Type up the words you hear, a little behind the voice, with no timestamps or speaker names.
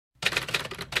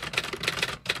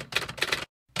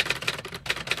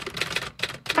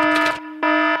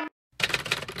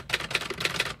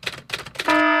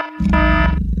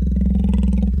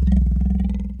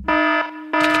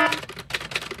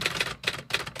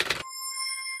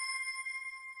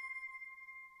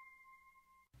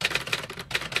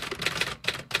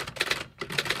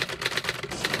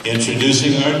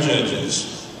Introducing our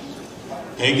judges,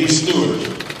 Peggy Stewart.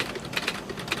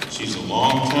 She's a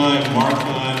longtime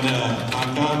Marcon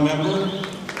member,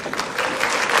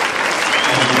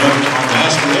 and been on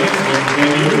Masquerade for 10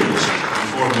 years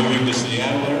before moving to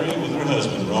Seattle area with her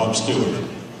husband, Rob Stewart,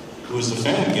 who is the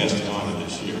fan guest of honor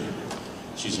this year.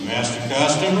 She's a master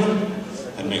costumer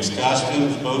and makes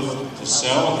costumes both to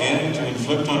sell and to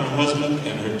inflict on her husband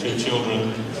and her 2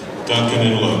 children, Duncan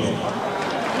and Logan.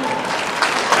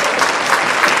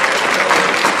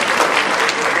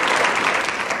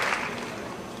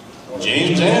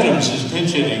 James Adams is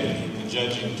pinch hitting the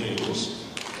judging tables.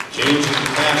 James is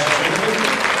the past champion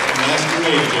and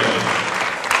Masquerade judge.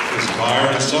 He's a buyer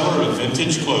and seller of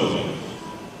vintage clothing.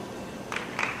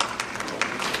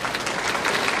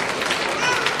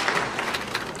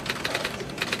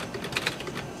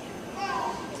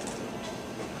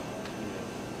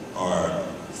 Our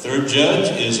third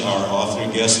judge is our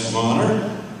author guest of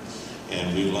honor,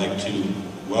 and we'd like to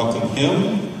welcome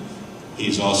him.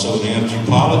 He's also an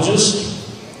anthropologist,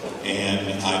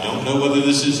 and I don't know whether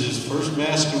this is his first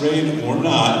Masquerade or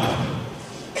not,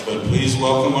 but please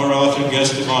welcome our author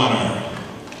guest of honor,